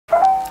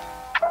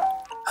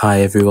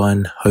Hi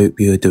everyone, hope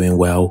you're doing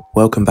well.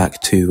 Welcome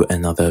back to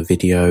another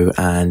video,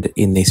 and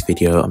in this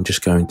video I'm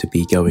just going to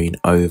be going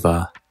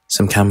over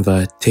some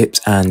Canva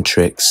tips and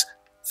tricks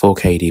for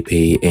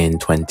KDP in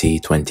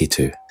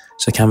 2022.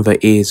 So Canva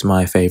is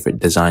my favorite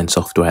design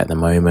software at the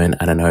moment,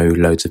 and I know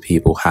loads of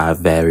people have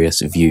various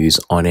views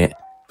on it,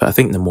 but I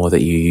think the more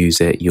that you use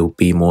it, you'll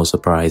be more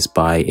surprised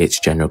by its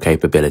general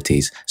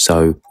capabilities.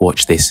 So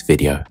watch this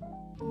video.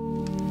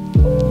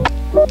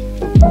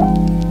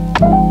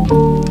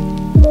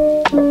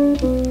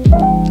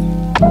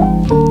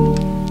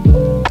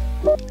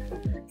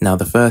 Now,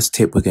 the first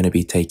tip, we're going to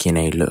be taking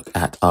a look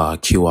at our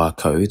QR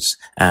codes,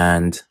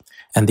 and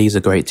these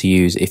are great to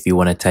use if you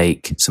want to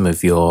take some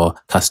of your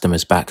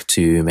customers back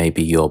to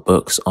maybe your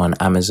books on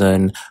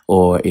Amazon,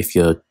 or if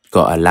you've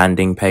got a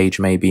landing page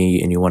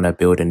maybe and you want to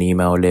build an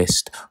email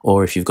list,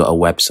 or if you've got a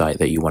website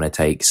that you want to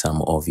take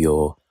some of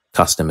your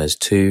customers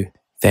to.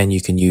 Then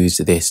you can use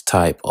this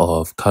type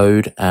of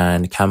code,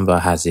 and Canva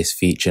has this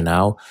feature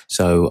now.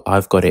 So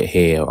I've got it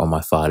here on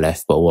my far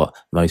left, but what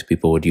most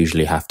people would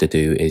usually have to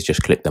do is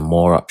just click the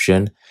more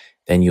option.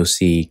 Then you'll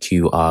see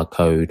QR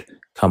code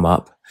come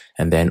up,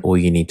 and then all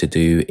you need to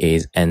do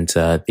is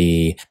enter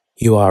the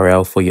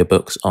URL for your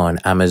books on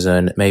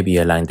Amazon, maybe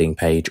a landing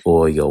page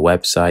or your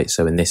website.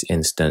 So in this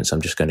instance,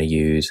 I'm just going to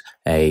use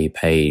a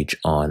page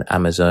on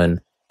Amazon,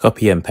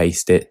 copy and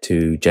paste it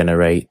to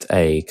generate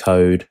a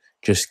code.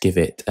 Just give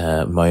it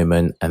a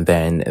moment, and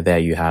then there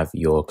you have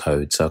your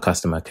code. So a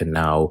customer can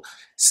now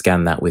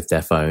scan that with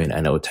their phone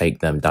and it will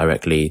take them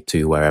directly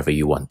to wherever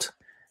you want.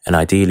 And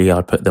ideally,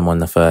 I'll put them on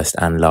the first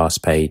and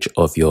last page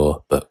of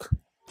your book.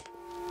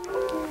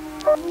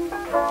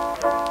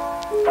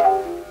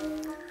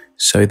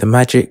 So the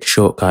magic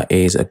shortcut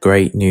is a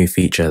great new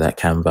feature that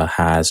Canva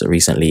has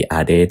recently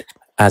added,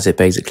 as it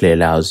basically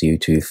allows you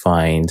to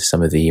find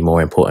some of the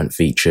more important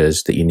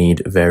features that you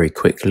need very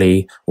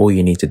quickly. All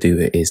you need to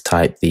do is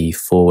type the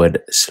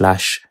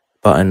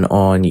 / button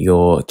on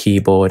your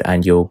keyboard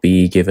and you'll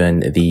be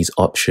given these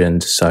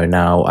options. So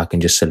now I can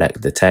just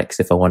select the text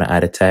if I want to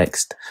add a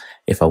text.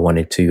 If I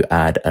wanted to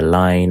add a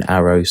line,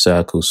 arrow,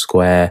 circle,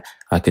 square,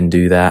 I can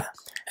do that.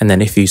 And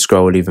then if you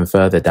scroll even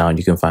further down,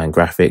 you can find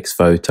graphics,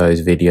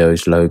 photos,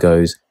 videos,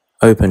 logos,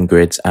 open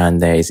grids, and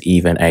there's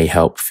even a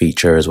help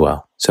feature as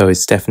well. So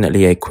it's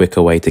definitely a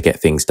quicker way to get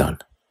things done.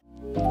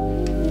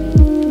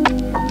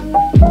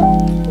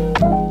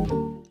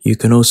 You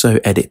can also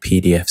edit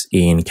PDFs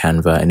in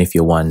Canva, and if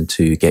you're one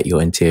to get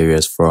your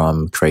interiors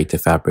from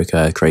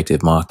Creativefabrica,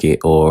 Creative Market,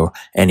 or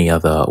any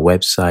other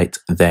website,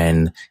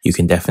 then you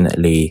can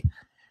definitely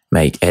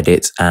make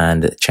edits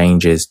and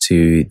changes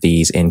to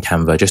these in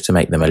Canva just to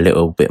make them a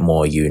little bit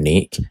more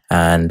unique.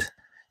 And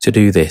to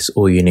do this,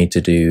 all you need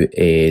to do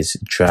is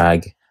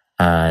drag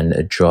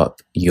and drop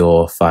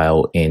your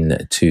file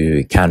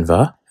into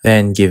Canva,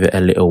 then give it a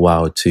little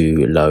while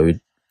to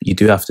load. You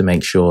do have to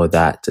make sure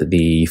that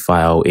the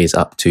file is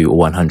up to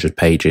 100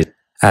 pages,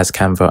 as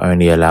Canva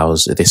only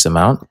allows this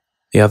amount.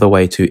 The other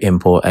way to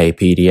import a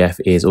PDF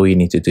is all you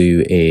need to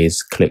do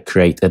is click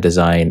create a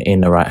design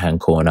in the right hand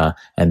corner,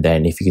 and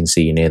then if you can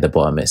see near the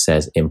bottom it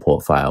says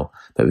import file.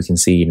 But we can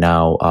see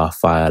now our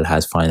file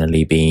has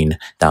finally been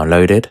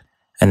downloaded,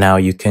 and now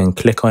you can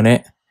click on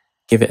it,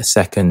 give it a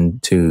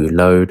second to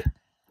load,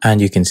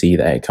 and you can see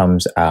that it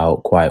comes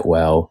out quite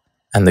well.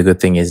 And the good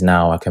thing is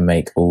now I can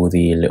make all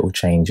the little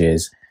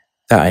changes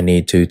that I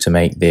need to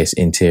make this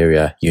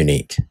interior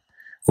unique.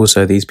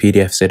 Also, these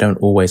PDFs, they don't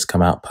always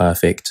come out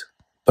perfect,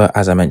 but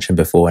as I mentioned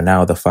before,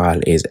 now the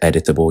file is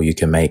editable. You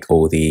can make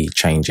all the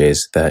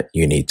changes that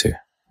you need to.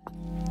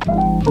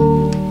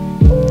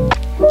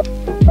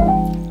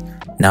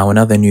 Now,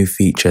 another new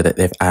feature that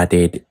they've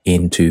added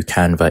into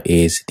Canva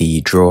is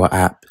the Draw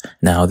app.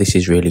 Now, this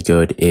is really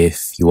good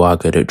if you are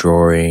good at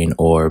drawing,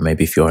 or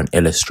maybe if you're an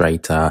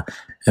illustrator,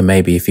 and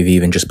maybe if you've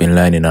even just been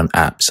learning on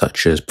apps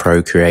such as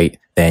Procreate,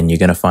 then you're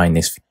going to find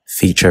this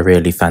feature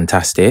really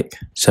fantastic.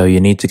 So you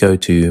need to go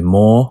to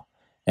More,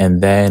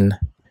 and then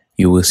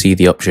you will see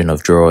the option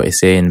of Draw.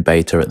 It's in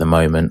beta at the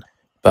moment,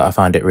 but I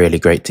find it really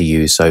great to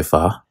use so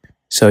far.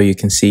 So you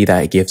can see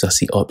that it gives us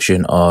the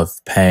option of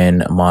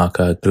pen,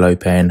 marker, glow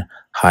pen,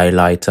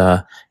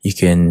 highlighter. You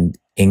can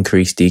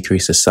increase,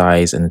 decrease the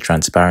size and the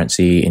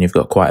transparency, and you've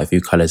got quite a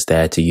few colors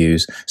there to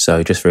use.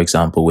 So just for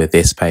example, with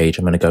this page,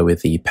 I'm going to go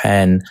with the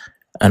pen,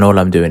 and all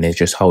I'm doing is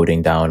just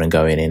holding down and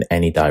going in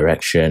any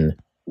direction.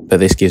 But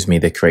this gives me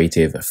the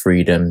creative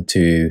freedom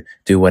to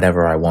do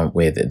whatever I want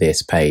with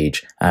this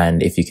page.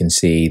 And if you can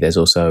see, there's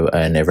also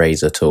an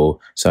eraser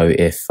tool. So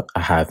if I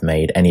have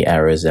made any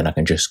errors, then I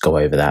can just go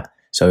over that.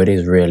 So it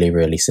is really,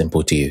 really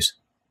simple to use.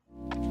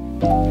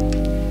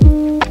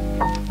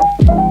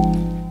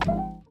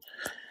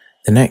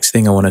 The next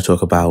thing I want to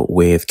talk about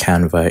with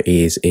Canva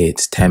is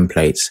its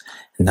templates.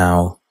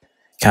 Now,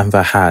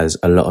 Canva has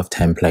a lot of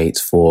templates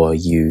for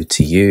you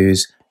to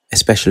use,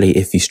 especially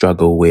if you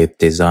struggle with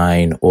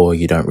design or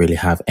you don't really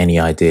have any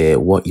idea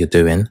what you're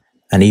doing.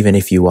 And even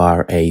if you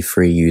are a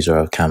free user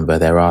of Canva,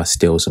 there are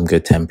still some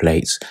good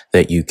templates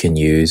that you can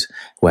use.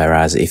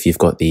 Whereas if you've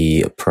got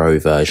the pro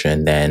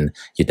version, then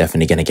you're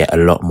definitely going to get a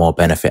lot more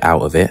benefit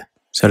out of it.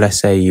 So let's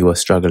say you were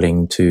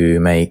struggling to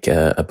make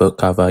a book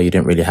cover, you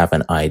didn't really have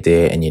an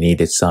idea and you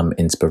needed some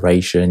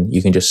inspiration.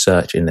 You can just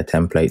search in the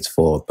templates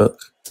for book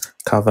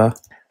cover.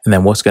 And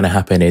then what's going to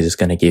happen is it's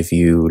going to give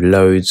you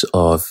loads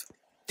of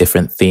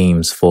different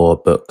themes for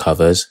book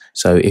covers.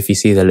 So if you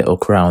see the little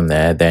crown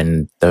there,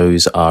 then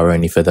those are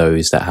only for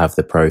those that have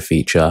the pro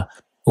feature.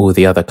 All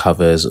the other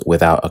covers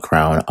without a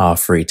crown are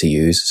free to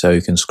use. So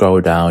you can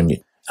scroll down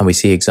and we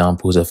see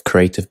examples of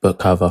creative book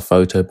cover,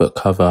 photo book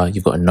cover.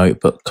 You've got a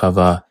notebook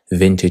cover,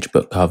 vintage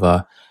book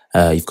cover.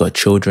 You've got a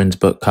children's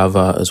book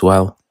cover as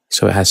well.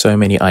 So it has so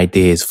many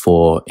ideas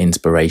for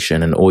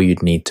inspiration, and all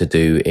you'd need to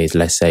do is,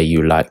 let's say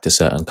you liked a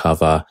certain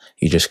cover,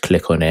 you just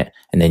click on it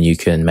and then you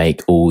can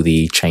make all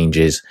the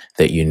changes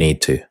that you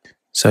need to.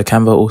 So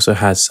Canva also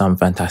has some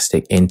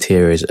fantastic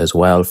interiors as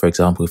well. For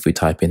example, if we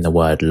type in the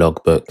word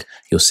logbook,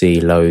 you'll see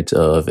loads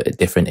of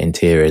different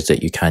interiors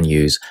that you can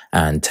use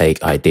and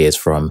take ideas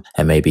from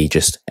and maybe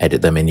just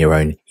edit them in your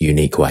own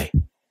unique way.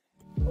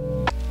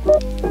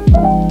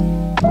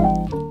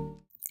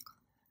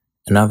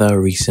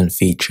 Another recent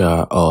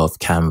feature of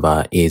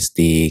Canva is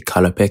the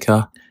color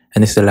picker,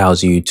 and this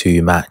allows you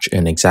to match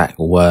an exact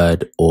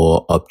word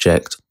or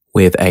object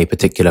with a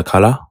particular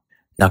color.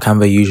 Now,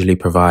 Canva usually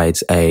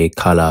provides a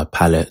color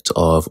palette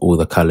of all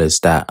the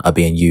colors that are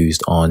being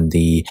used on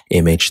the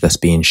image that's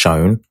being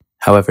shown.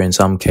 However, in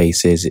some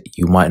cases,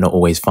 you might not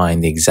always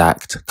find the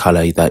exact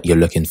color that you're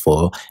looking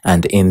for.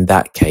 And in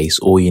that case,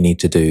 all you need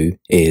to do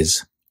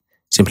is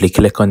simply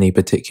click on the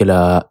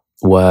particular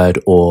word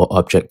or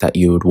object that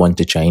you would want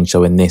to change.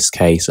 So in this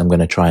case, I'm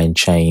going to try and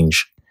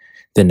change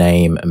the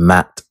name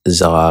Matt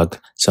Zarg.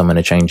 So I'm going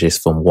to change this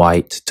from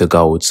white to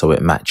gold so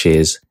it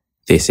matches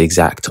this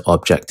exact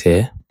object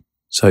here.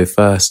 So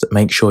first,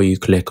 make sure you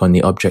click on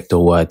the object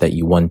or word that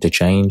you want to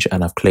change,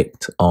 and I've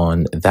clicked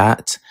on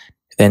that.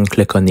 Then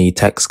click on the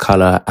text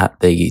color at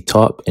the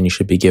top and you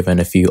should be given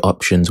a few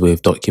options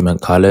with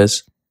document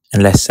colors.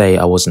 And let's say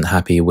I wasn't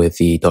happy with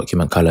the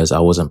document colors I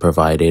wasn't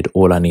provided.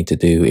 All I need to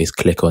do is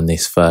click on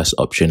this first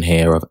option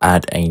here of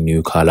add a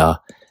new color.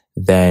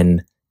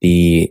 Then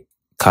the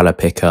color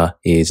picker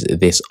is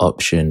this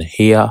option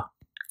here,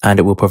 and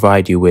it will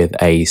provide you with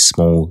a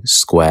small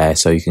square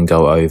so you can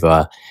go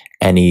over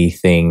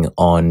anything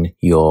on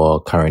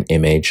your current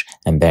image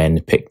and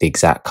then pick the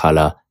exact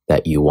color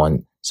that you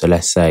want. So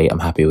let's say I'm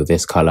happy with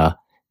this color,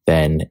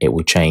 then it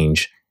will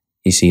change,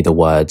 you see, the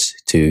words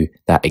to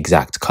that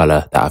exact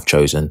color that I've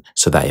chosen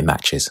so that it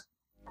matches.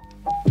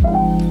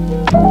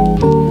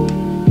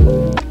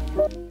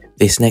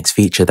 This next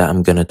feature that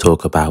I'm going to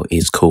talk about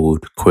is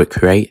called Quick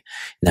Create.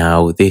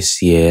 Now,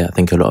 this year, I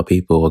think a lot of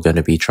people are going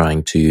to be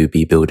trying to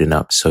be building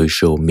up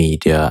social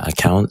media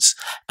accounts.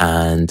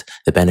 And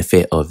the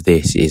benefit of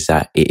this is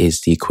that it is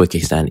the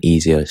quickest and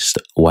easiest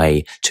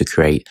way to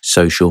create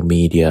social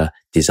media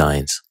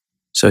designs.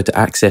 So to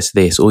access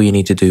this, all you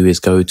need to do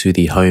is go to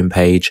the home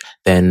page,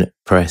 then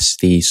press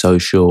the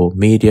social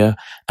media,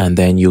 and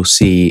then you'll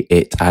see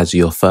it as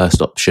your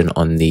first option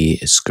on the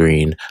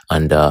screen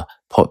under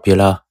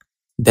popular.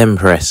 Then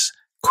press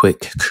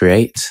Quick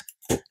Create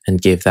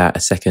and give that a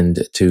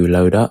second to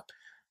load up.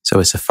 So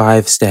it's a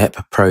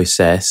 5-step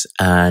process.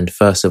 And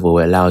first of all,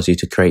 it allows you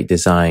to create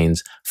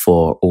designs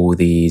for all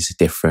these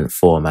different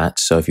formats.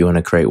 So if you want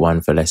to create one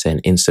for, let's say,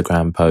 an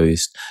Instagram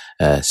post,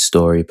 a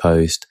story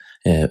post,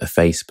 a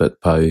Facebook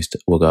post,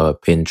 we'll go a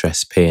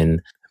Pinterest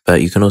pin,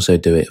 but you can also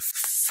do it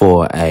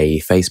for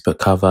a Facebook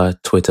cover,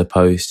 Twitter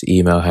post,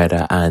 email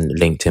header, and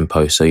LinkedIn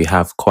post. So you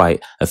have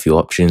quite a few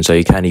options. So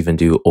you can even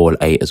do all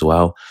 8 as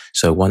well.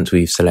 So once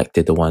we've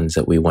selected the ones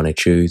that we want to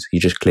choose,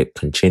 you just click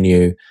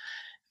continue,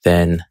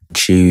 then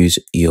choose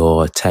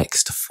your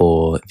text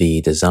for the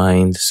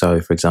design.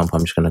 So for example,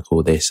 I'm just going to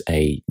call this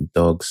a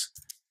dogs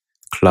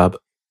club.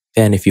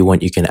 Then if you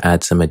want, you can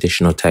add some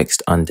additional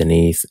text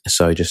underneath.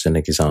 So just an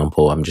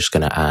example, I'm just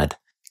going to add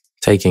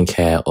taking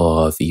care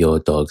of your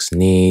dog's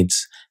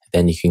needs.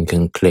 Then you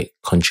can click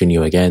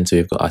continue again. So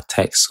we've got our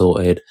text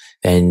sorted.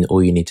 Then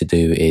all you need to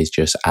do is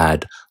just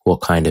add what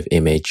kind of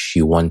image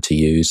you want to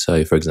use.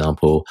 So for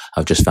example,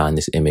 I've just found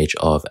this image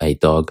of a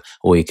dog.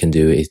 All you can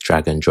do is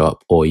drag and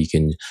drop, or you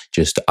can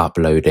just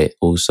upload it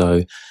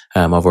also.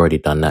 I've already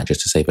done that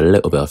just to save a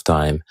little bit of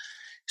time.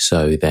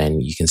 So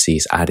then you can see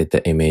it's added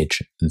the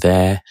image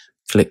there.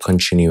 Click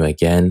continue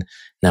again.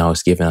 Now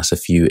it's given us a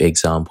few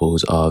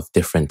examples of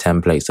different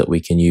templates that we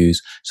can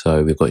use.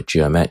 So we've got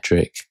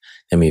geometric,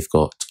 then we've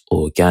got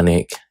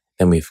organic,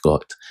 then we've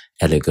got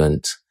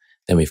elegant,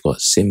 then we've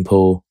got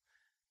simple,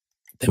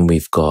 then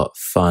we've got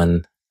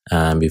fun,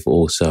 and we've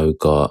also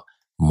got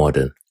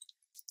modern.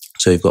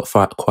 So we've got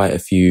quite a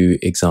few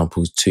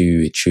examples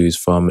to choose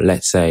from.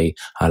 Let's say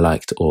I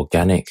liked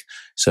organic,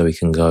 so we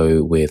can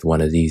go with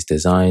one of these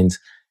designs,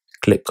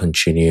 click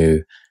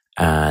continue,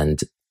 and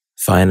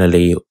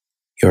finally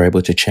You're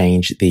able to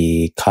change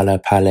the color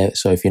palette.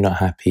 So if you're not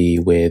happy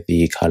with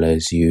the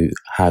colors you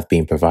have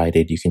been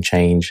provided, you can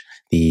change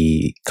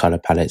the color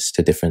palettes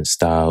to different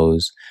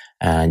styles,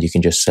 and you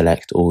can just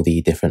select all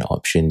the different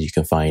options you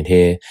can find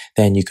here.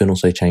 Then you can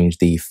also change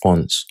the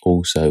fonts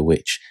also,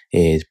 which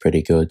is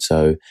pretty good.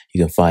 So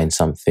you can find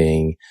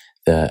something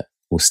that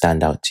will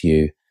stand out to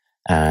you,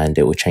 and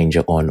it will change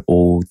it on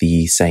all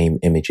the same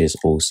images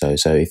also.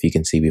 So if you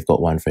can see, we've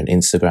got one for an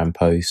Instagram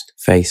post,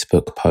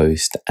 Facebook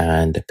post,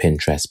 and a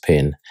Pinterest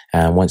pin.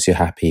 And once you're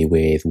happy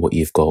with what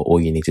you've got, all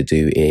you need to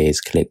do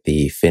is click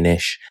the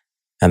finish,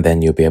 and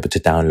then you'll be able to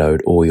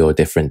download all your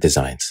different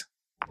designs.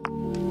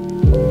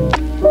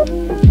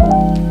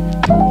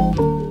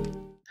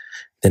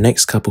 The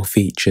next couple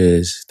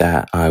features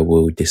that I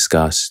will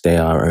discuss, they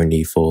are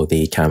only for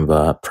the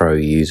Canva Pro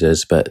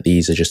users, but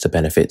these are just the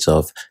benefits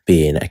of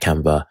being a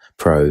Canva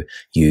Pro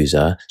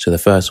user. So the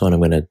first one I'm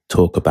going to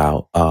talk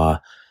about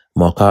are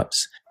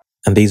mockups.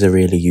 And these are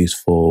really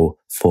useful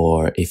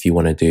for if you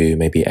want to do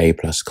maybe A+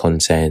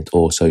 content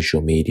or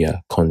social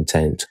media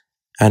content.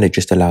 And it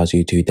just allows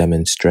you to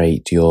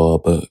demonstrate your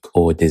book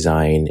or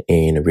design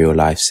in real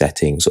life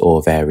settings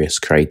or various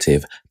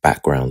creative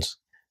backgrounds.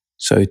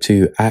 So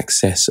to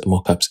access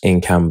mockups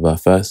in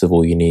Canva, first of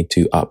all, you need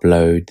to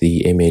upload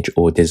the image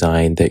or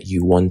design that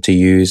you want to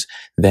use.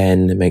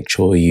 Then make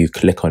sure you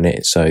click on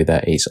it so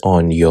that it's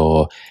on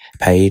your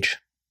page.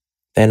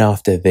 Then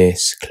after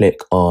this,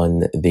 click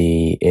on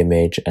the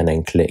image and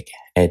then click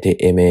Edit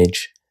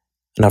Image.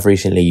 And I've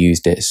recently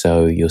used it,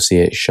 so you'll see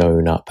it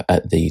shown up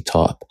at the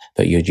top,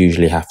 but you'd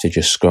usually have to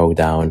just scroll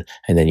down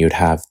and then you'd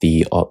have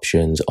the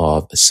options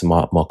of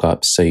Smart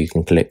Mockups. So you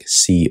can click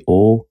See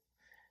All.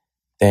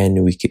 Then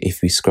if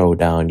we scroll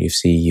down, you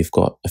see you've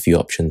got a few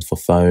options for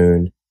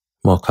phone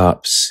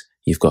mockups,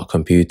 you've got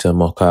computer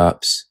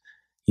mockups,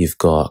 you've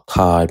got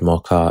card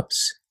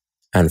mockups,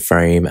 and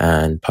frame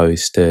and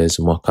posters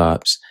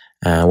mockups.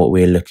 And what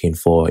we're looking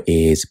for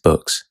is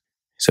books.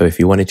 So if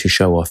you wanted to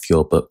show off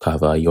your book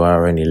cover, you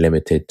are only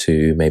limited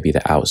to maybe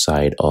the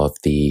outside of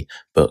the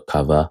book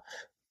cover.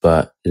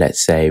 But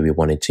let's say we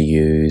wanted to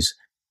use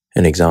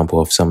an example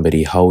of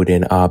somebody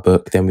holding our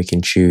book, then we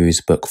can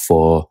choose book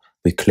 4.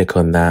 We click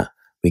on that.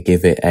 We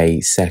give it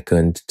a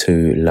second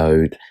to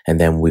load,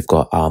 and then we've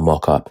got our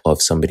mock-up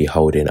of somebody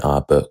holding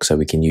our book. So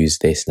we can use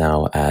this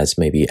now as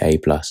maybe A+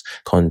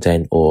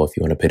 content, or if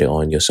you want to put it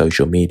on your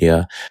social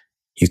media,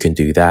 you can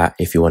do that.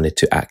 If you wanted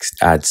to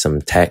add some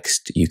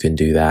text, you can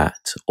do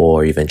that,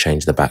 or even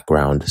change the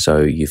background. So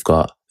you've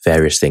got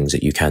various things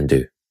that you can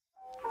do.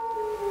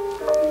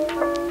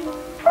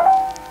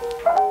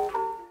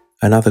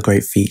 Another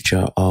great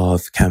feature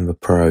of Canva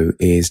Pro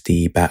is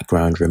the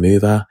background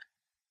remover.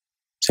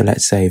 So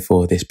let's say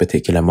for this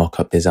particular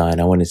mock-up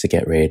design, I wanted to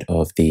get rid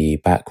of the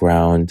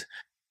background.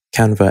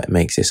 Canva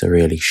makes this a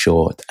really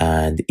short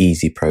and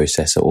easy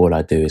process. So all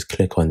I do is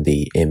click on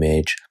the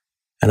image,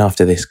 and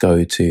after this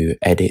go to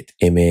Edit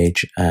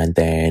Image, and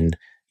then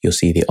you'll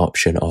see the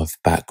option of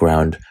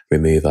background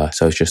remover.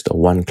 So it's just a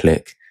one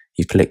click.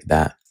 You click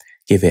that,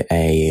 give it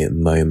a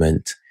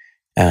moment,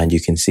 and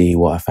you can see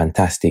what a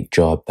fantastic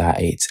job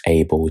that it's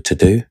able to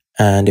do.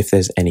 And if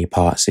there's any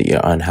parts that you're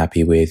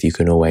unhappy with, you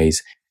can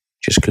always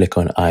just click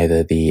on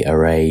either the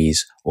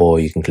erase, or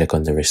you can click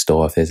on the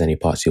restore if there's any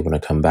parts you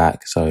want to come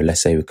back. So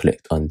let's say we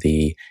clicked on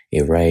the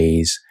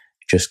erase,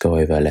 just go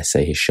over, let's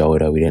say his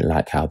shoulder. We didn't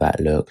like how that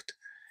looked.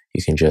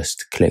 You can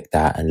just click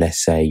that, and let's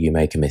say you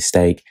make a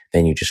mistake,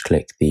 then you just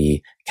click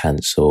the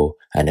cancel,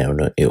 and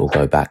it will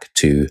go back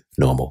to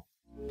normal.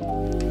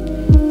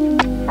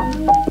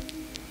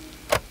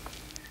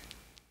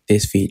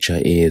 This feature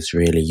is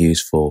really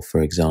useful, for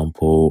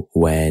example,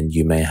 when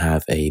you may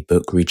have a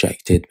book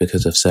rejected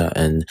because of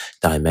certain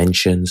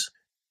dimensions,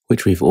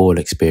 which we've all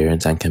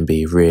experienced and can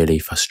be really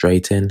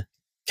frustrating.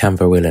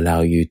 Canva will allow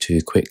you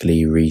to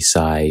quickly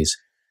resize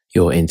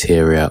your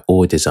interior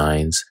or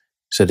designs.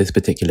 So this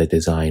particular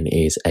design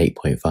is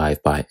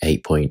 8.5 by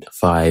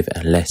 8.5,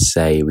 and let's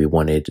say we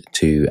wanted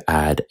to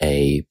add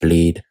a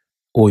bleed.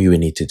 All you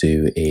would need to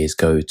do is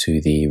go to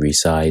the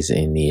resize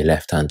in the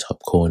left-hand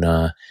top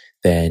corner.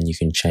 Then you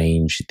can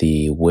change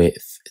the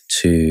width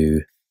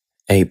to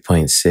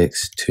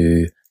 8.6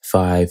 to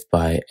 5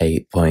 by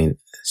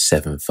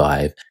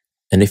 8.75.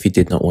 And if you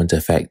did not want to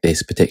affect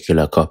this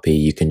particular copy,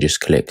 you can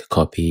just click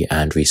copy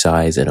and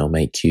resize, and it'll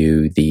make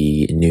you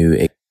the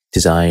new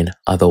design.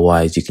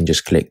 Otherwise, you can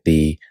just click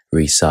the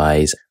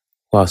resize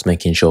whilst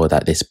making sure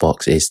that this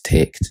box is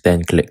ticked.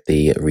 Then click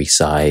the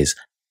resize,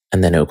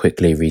 and then it'll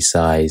quickly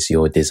resize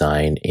your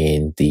design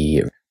in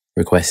the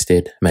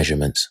requested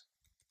measurements.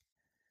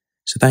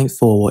 So thanks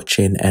for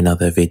watching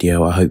another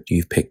video. I hope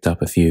you've picked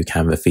up a few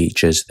Canva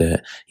features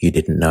that you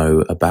didn't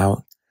know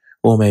about,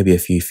 or maybe a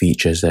few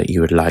features that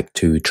you would like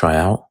to try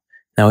out.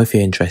 Now, if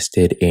you're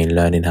interested in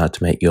learning how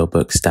to make your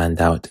book stand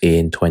out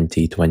in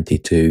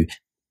 2022,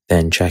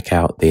 then check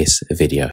out this video.